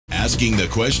asking the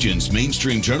questions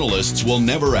mainstream journalists will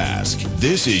never ask.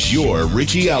 This is your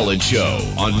Richie Allen Show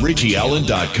on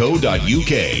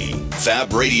richieallen.co.uk,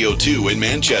 Fab Radio 2 in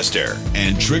Manchester,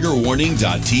 and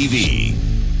triggerwarning.tv.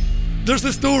 There's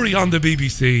a story on the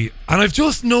BBC, and I've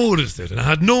just noticed it, and I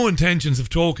had no intentions of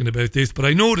talking about this, but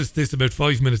I noticed this about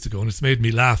 5 minutes ago, and it's made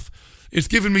me laugh. It's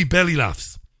given me belly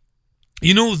laughs.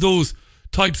 You know those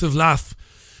types of laugh?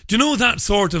 Do you know that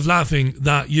sort of laughing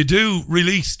that you do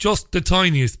release just the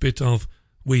tiniest bit of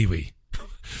wee-wee?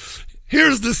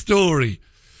 Here's the story.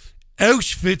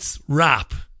 Auschwitz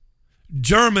rap.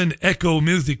 German Echo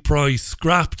Music Prize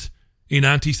scrapped in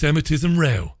anti-Semitism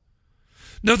row.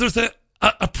 Now there's a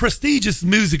prestigious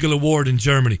musical award in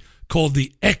Germany called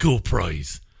the Echo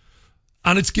Prize,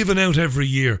 and it's given out every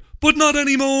year, but not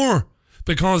anymore,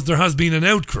 because there has been an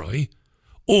outcry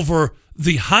over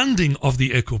the handing of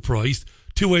the Echo Prize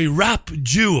to a rap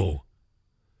duo.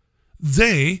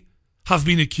 They have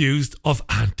been accused of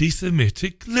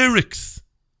anti-Semitic lyrics.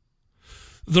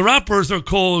 The rappers are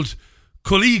called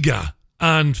Kollega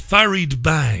and Farid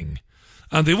Bang,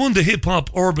 and they won the Hip Hop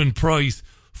Urban Prize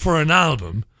for an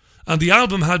album, and the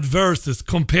album had verses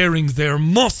comparing their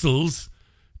muscles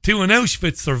to an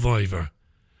Auschwitz survivor.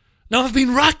 Now, I've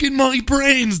been racking my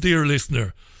brains, dear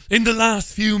listener, in the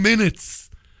last few minutes.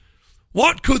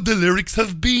 What could the lyrics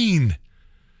have been?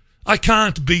 I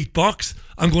can't beatbox.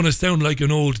 I'm going to sound like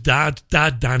an old dad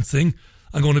dancing.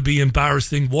 I'm going to be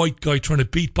embarrassing white guy trying to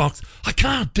beatbox. I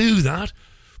can't do that.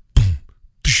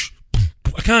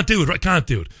 I can't do it. I can't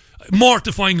do it.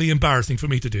 Mortifyingly embarrassing for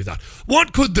me to do that.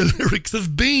 What could the lyrics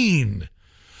have been?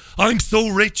 I'm so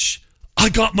rich, I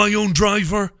got my own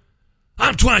driver.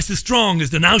 I'm twice as strong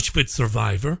as an Auschwitz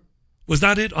survivor. Was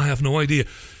that it? I have no idea.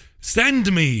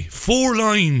 Send me 4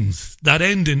 lines that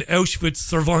end in Auschwitz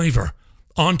survivor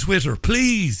on Twitter,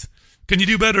 please. Can you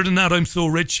do better than that? I'm so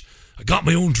rich, I got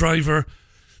my own driver.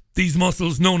 These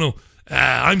muscles, no.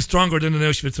 I'm stronger than an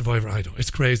Auschwitz survivor. I don't. It's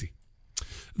crazy.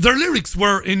 Their lyrics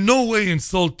were in no way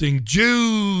insulting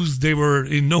Jews. They were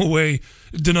in no way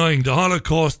denying the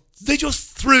Holocaust. They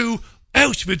just threw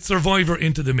Auschwitz survivor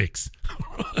into the mix.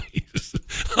 Right?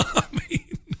 I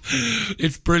mean,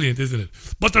 it's brilliant, isn't it?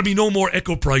 But there'll be no more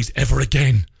Echo Prize ever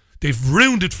again. They've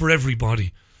ruined it for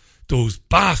everybody. Those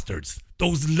bastards.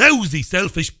 Those lousy,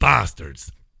 selfish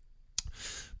bastards.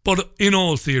 But in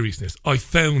all seriousness, I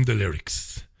found the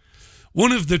lyrics.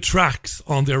 One of the tracks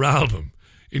on their album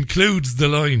includes the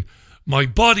line, "My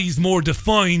body's more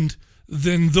defined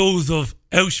than those of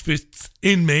Auschwitz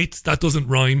inmates." That doesn't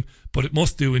rhyme, but it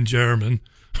must do in German.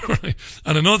 Right?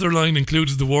 And another line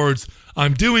includes the words,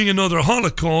 "I'm doing another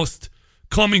Holocaust,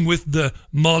 coming with the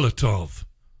Molotov."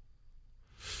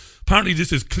 Apparently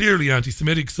this is clearly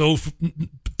anti-Semitic, so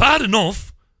bad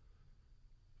enough,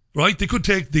 right? They could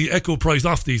take the Echo Prize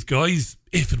off these guys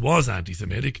if it was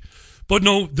anti-Semitic. But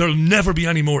no, there'll never be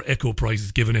any more Echo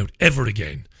Prizes given out ever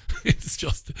again. It's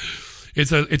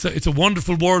a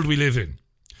wonderful world we live in.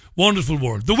 Wonderful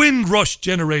world. The Windrush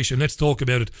generation, let's talk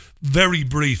about it very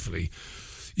briefly.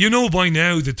 You know by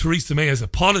now that Theresa May has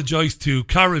apologised to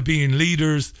Caribbean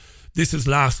leaders. This is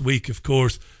last week, of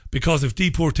course, because of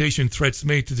deportation threats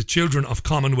made to the children of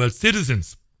Commonwealth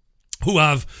citizens who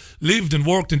have lived and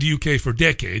worked in the UK for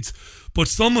decades, but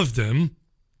some of them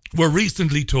were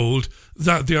recently told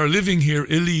that they are living here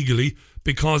illegally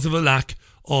because of a lack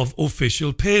of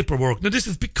official paperwork. Now, this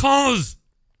is because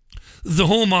the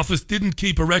Home Office didn't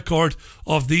keep a record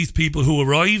of these people who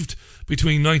arrived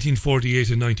between 1948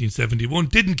 and 1971,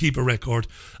 didn't keep a record,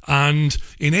 and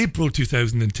in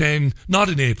 2010,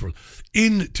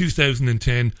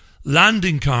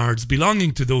 landing cards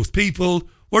belonging to those people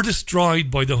were destroyed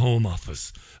by the Home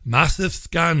Office. Massive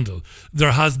scandal.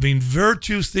 There has been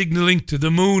virtue signalling to the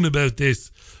moon about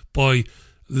this by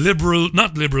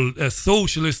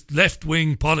socialist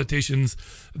left-wing politicians.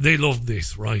 They love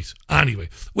this, right? Anyway,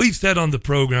 we've said on the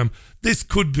programme, this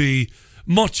could be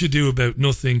much ado about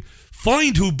nothing.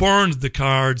 Find who burned the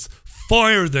cards,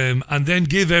 fire them, and then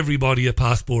give everybody a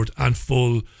passport and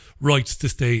full rights to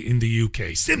stay in the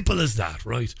UK. Simple as that,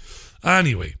 right?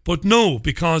 Anyway, but no,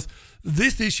 because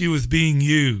this issue is being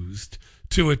used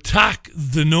to attack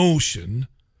the notion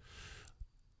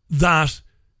that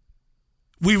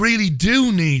we really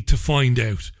do need to find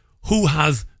out who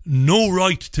has no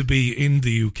right to be in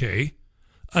the UK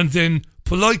and then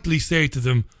politely say to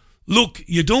them, look,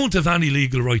 you don't have any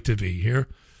legal right to be here.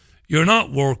 You're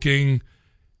not working.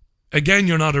 Again,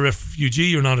 you're not a refugee.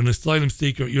 You're not an asylum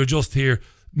seeker. You're just here.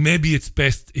 Maybe it's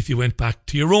best if you went back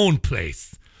to your own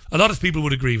place. A lot of people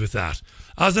would agree with that.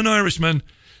 As an Irishman,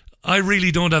 I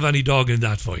really don't have any dog in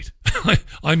that fight.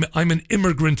 I'm an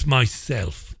immigrant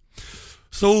myself.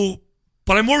 So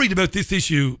But I'm worried about this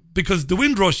issue because the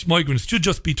Windrush migrants should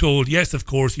just be told, yes, of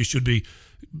course, you should be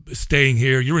staying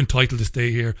here. You're entitled to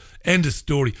stay here. End of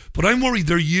story. But I'm worried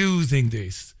they're using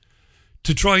this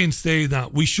to try and say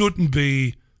that we shouldn't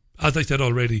be, as I said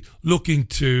already, looking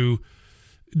to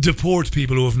deport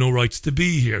people who have no rights to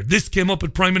be here. This came up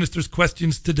at Prime Minister's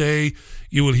Questions today.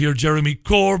 You will hear Jeremy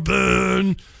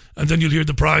Corbyn, and then you'll hear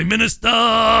the Prime Minister.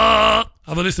 Have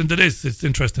a listen to this. It's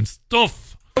interesting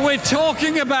stuff. We're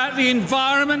talking about the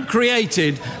environment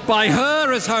created by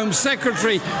her as Home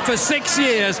Secretary for 6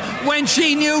 years when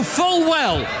she knew full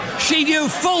well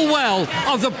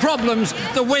of the problems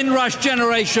the Windrush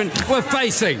generation were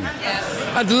facing.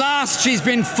 At last, she's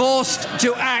been forced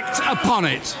to act upon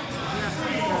it.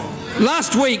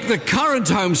 Last week, the current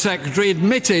Home Secretary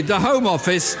admitted the Home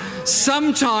Office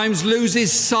sometimes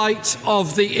loses sight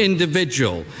of the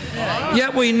individual.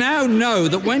 Yet we now know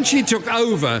that when she took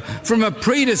over from a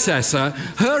predecessor,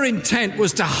 her intent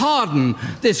was to harden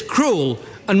this cruel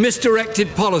and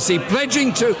misdirected policy,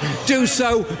 pledging to do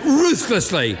so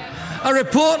ruthlessly. A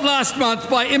report last month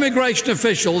by immigration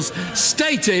officials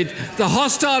stated the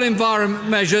hostile environment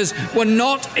measures were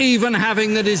not even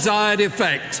having the desired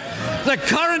effect. The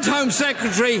current Home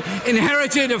Secretary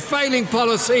inherited a failing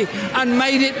policy and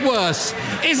made it worse.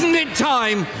 Isn't it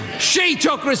time she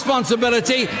took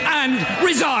responsibility and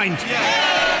resigned?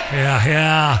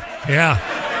 Yeah.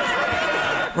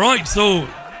 Right, so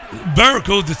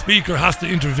Bercow, the Speaker, has to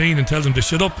intervene and tell them to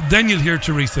shut up. Then you'll hear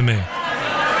Theresa May.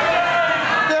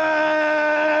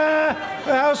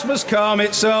 The House must calm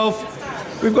itself.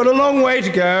 We've got a long way to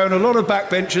go and a lot of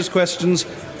backbenchers' questions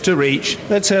to reach.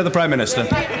 Let's hear the Prime Minister.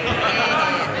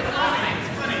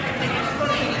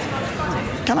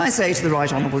 Can I say to the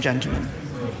right honourable gentleman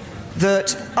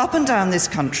that up and down this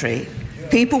country,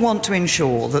 people want to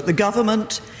ensure that the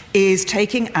government is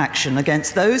taking action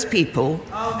against those people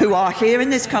who are here in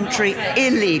this country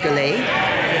illegally,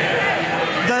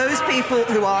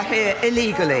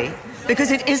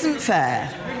 because it isn't fair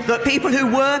that people who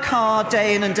work hard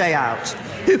day in and day out,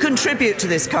 who contribute to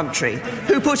this country,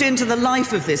 who put into the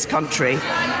life of this country,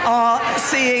 are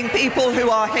seeing people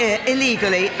who are here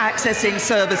illegally accessing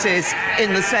services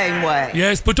in the same way.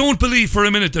 Yes, but don't believe for a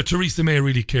minute that Theresa May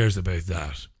really cares about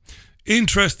that.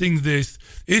 Interesting this,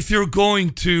 if you're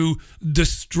going to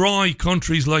destroy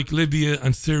countries like Libya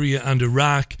and Syria and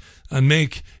Iraq and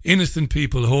make innocent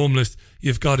people homeless,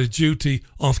 you've got a duty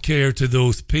of care to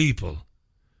those people.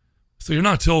 So you're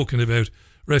not talking about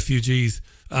refugees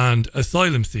and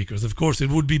asylum seekers. Of course,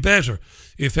 it would be better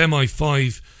if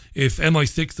MI6,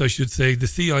 I should say, the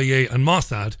CIA and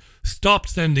Mossad stopped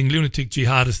sending lunatic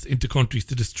jihadists into countries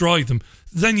to destroy them.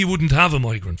 Then you wouldn't have a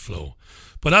migrant flow.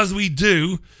 But as we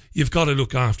do, you've got to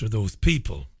look after those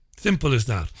people. Simple as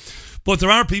that. But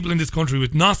there are people in this country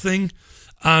with nothing,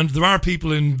 and there are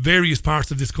people in various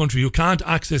parts of this country who can't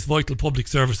access vital public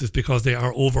services because they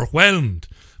are overwhelmed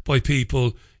by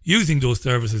people using those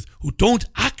services who don't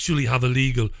actually have a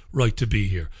legal right to be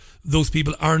here. Those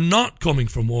people are not coming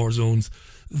from war zones.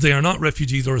 They are not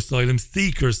refugees or asylum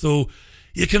seekers. So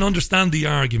you can understand the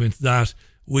argument that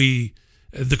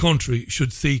the country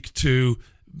should seek to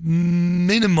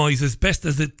minimise as best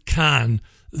as it can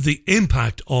the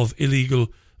impact of illegal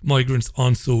migrants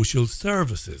on social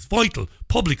services. Vital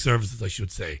public services, I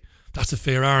should say. That's a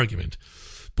fair argument.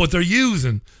 But they're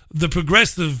using the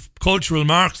progressive cultural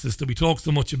Marxists that we talk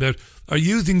so much about, are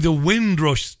using the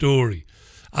Windrush story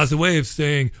as a way of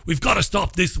saying, we've got to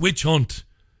stop this witch hunt.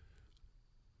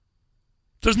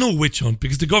 There's no witch hunt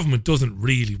because the government doesn't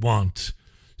really want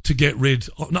to get rid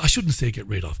of, no, I shouldn't say get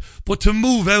rid of, but to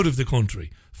move out of the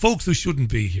country folks who shouldn't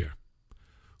be here,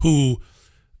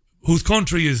 whose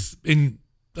country is in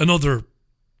another,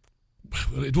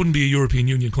 well, it wouldn't be a European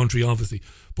Union country, obviously,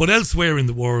 but elsewhere in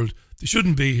the world. They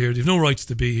shouldn't be here. They have no rights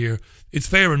to be here. It's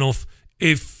fair enough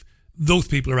if those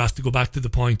people are asked to go back to the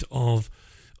point of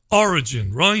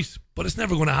origin, right? But it's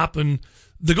never going to happen.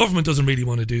 The government doesn't really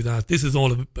want to do that. This is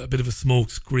all a bit of a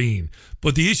smoke screen.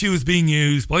 But the issue is being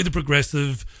used by the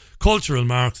progressive cultural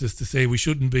Marxists to say we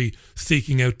shouldn't be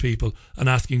seeking out people and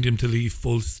asking them to leave,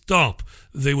 full stop.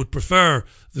 They would prefer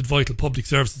that vital public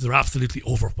services are absolutely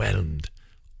overwhelmed.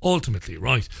 Ultimately,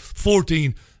 right?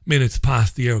 14 minutes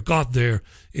past the hour. Got there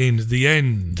in the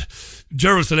end.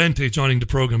 Gerald Salente joining the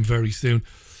programme very soon.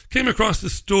 Came across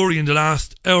the story in the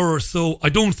last hour or so. I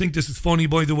don't think this is funny,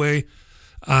 by the way,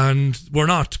 and we're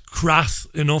not crass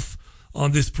enough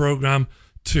on this programme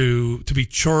to be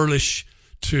churlish,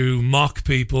 to mock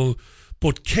people.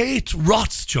 But Kate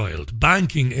Rothschild,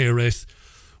 banking heiress,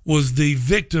 was the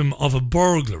victim of a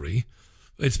burglary.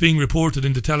 It's being reported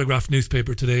in the Telegraph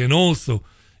newspaper today and also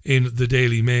in the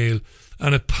Daily Mail.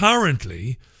 And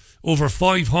apparently, over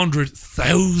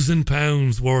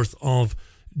 £500,000 worth of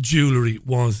jewellery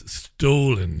was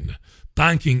stolen.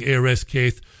 Banking heiress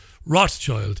Kate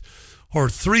Rothschild, her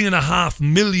 £3.5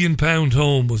 million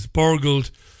home was burgled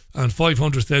and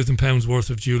 £500,000 worth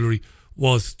of jewellery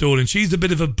was stolen. She's a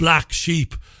bit of a black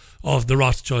sheep of the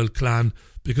Rothschild clan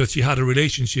because she had a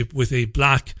relationship with a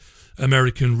black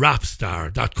American rap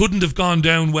star. That couldn't have gone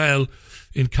down well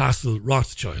in Castle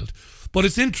Rothschild. But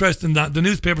it's interesting that the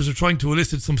newspapers are trying to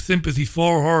elicit some sympathy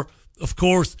for her. Of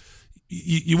course,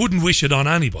 you wouldn't wish it on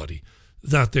anybody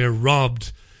that they're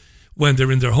robbed when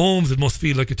they're in their homes. It must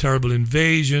feel like a terrible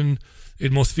invasion.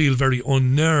 It must feel very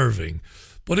unnerving.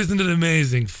 But isn't it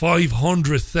amazing?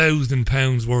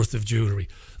 £500,000 worth of jewellery.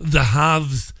 The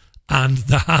haves and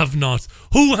the have-nots.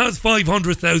 Who has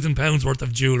 £500,000 worth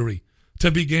of jewellery to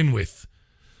begin with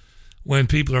when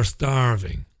people are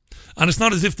starving? And it's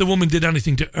not as if the woman did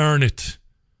anything to earn it.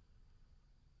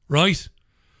 Right?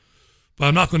 But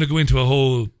I'm not going to go into a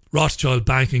whole Rothschild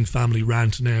banking family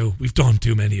rant now. We've done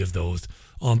too many of those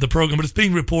on the programme. But it's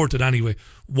being reported anyway,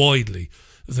 widely,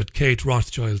 that Kate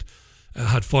Rothschild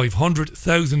had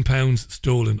 £500,000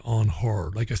 stolen on her.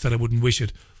 Like I said, I wouldn't wish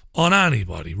it on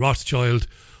anybody, Rothschild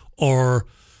or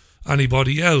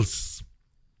anybody else.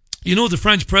 You know, the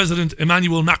French President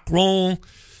Emmanuel Macron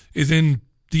is in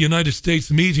the United States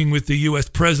meeting with the US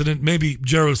President. Maybe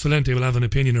Gerald Celente will have an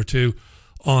opinion or two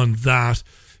on that.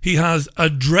 He has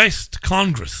addressed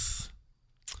Congress,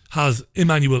 has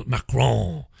Emmanuel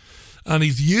Macron, and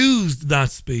he's used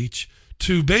that speech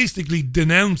to basically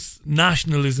denounce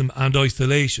nationalism and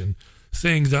isolation,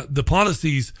 saying that the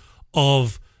policies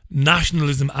of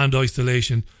nationalism and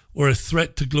isolation were a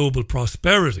threat to global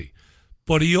prosperity.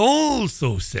 But he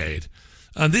also said,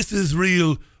 and this is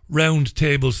real round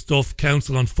table stuff,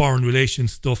 Council on Foreign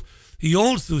Relations stuff, he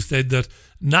also said that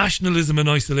nationalism and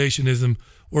isolationism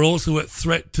were also a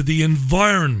threat to the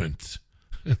environment.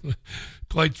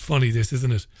 Quite funny this,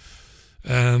 isn't it?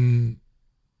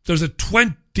 There's a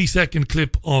 20-second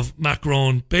clip of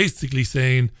Macron basically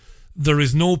saying there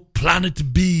is no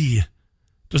planet B.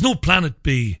 There's no planet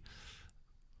B.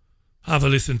 Have a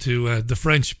listen to the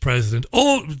French president.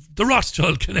 Oh, the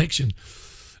Rothschild connection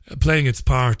playing its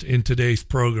part in today's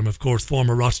programme. Of course,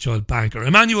 former Rothschild banker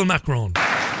Emmanuel Macron.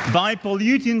 By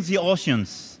polluting the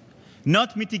oceans,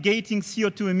 not mitigating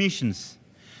CO2 emissions,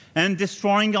 and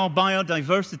destroying our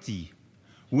biodiversity,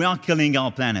 we are killing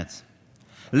our planet.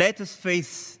 Let us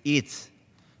face it,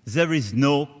 there is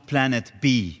no planet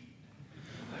B.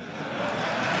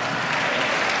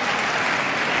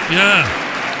 Yeah,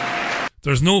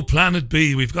 there's no planet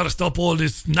B. We've got to stop all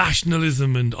this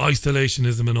nationalism and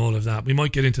isolationism and all of that. We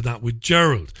might get into that with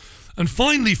Gerald. And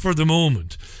finally, for the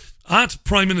moment, at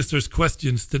Prime Minister's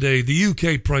Questions today, the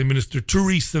UK Prime Minister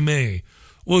Theresa May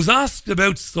was asked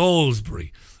about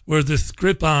Salisbury, where the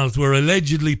Skripals were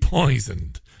allegedly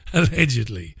poisoned.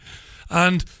 Allegedly.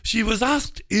 And she was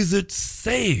asked, is it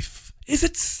safe? Is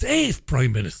it safe,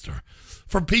 Prime Minister,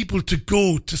 for people to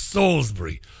go to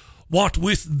Salisbury? What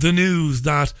with the news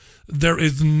that there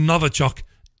is Novichok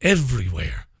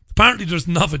everywhere. Apparently there's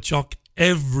Novichok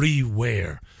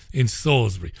everywhere in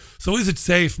Salisbury. So is it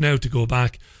safe now to go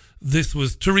back? This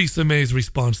was Theresa May's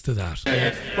response to that.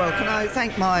 Well, can I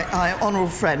thank my honourable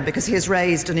friend because he has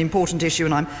raised an important issue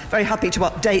and I'm very happy to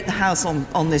update the House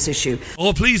on this issue.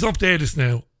 Oh, please update us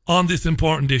now on this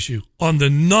important issue, on the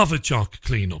Novichok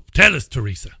clean-up. Tell us,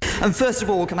 Theresa. And first of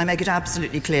all, can I make it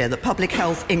absolutely clear that Public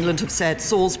Health England have said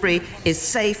Salisbury is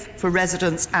safe for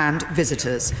residents and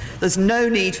visitors. There's no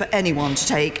need for anyone to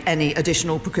take any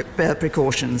additional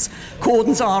precautions.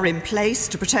 Cordons are in place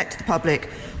to protect the public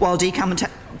while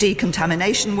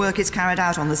decontamination work is carried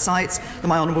out on the sites that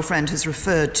my honourable friend has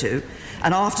referred to.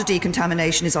 And after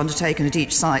decontamination is undertaken at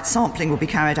each site, sampling will be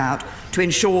carried out to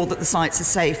ensure that the sites are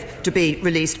safe to be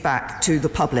released back to the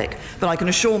public. But I can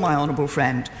assure my honourable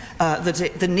friend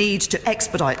that the need to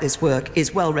expedite this work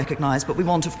is well recognised, but we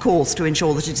want, of course, to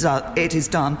ensure that it is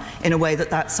done in a way that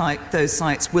those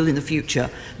sites will in the future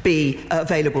be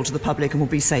available to the public and will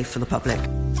be safe for the public.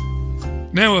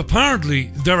 Now,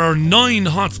 apparently, there are 9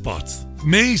 hotspots.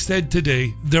 May said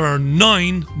today there are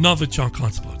 9 Novichok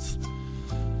hotspots.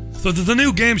 So there's a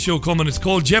new game show coming. It's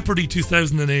called Jeopardy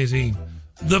 2018.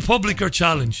 The public are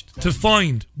challenged to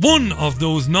find one of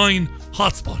those 9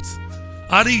 hotspots.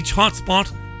 At each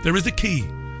hotspot, there is a key.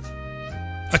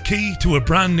 A key to a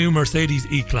brand new Mercedes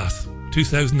E-Class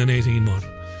 2018 model.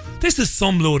 This is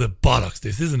some load of bollocks,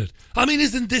 this, isn't it? I mean,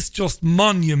 isn't this just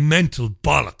monumental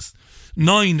bollocks?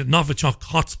 9 Novichok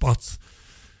hotspots.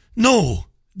 No,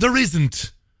 there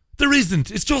isn't. There isn't.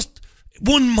 It's just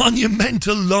one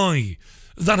monumental lie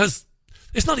that has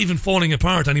It's not even falling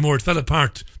apart anymore. It fell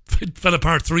apart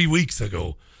 3 weeks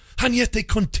ago. And yet they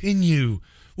continue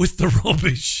with the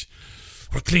rubbish.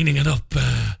 We're cleaning it up.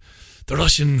 The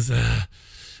Russians,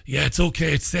 yeah, it's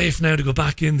okay. It's safe now to go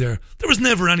back in there. There was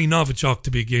never any Novichok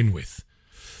to begin with.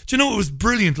 Do you know, it was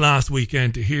brilliant last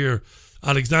weekend to hear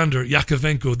Alexander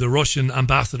Yakovenko, the Russian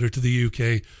ambassador to the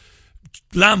UK,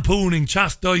 lampooning,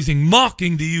 chastising,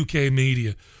 mocking the UK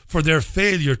media for their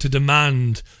failure to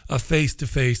demand a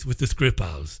face-to-face with the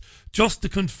Skripals, just to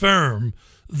confirm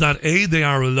that A, they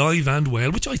are alive and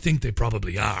well, which I think they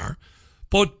probably are,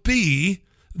 but B,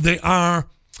 they are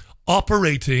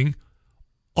operating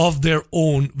of their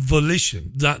own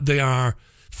volition, that they are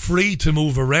free to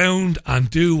move around and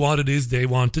do what it is they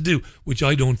want to do, which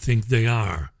I don't think they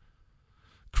are.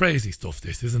 Crazy stuff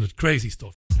this, isn't it? Crazy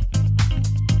stuff.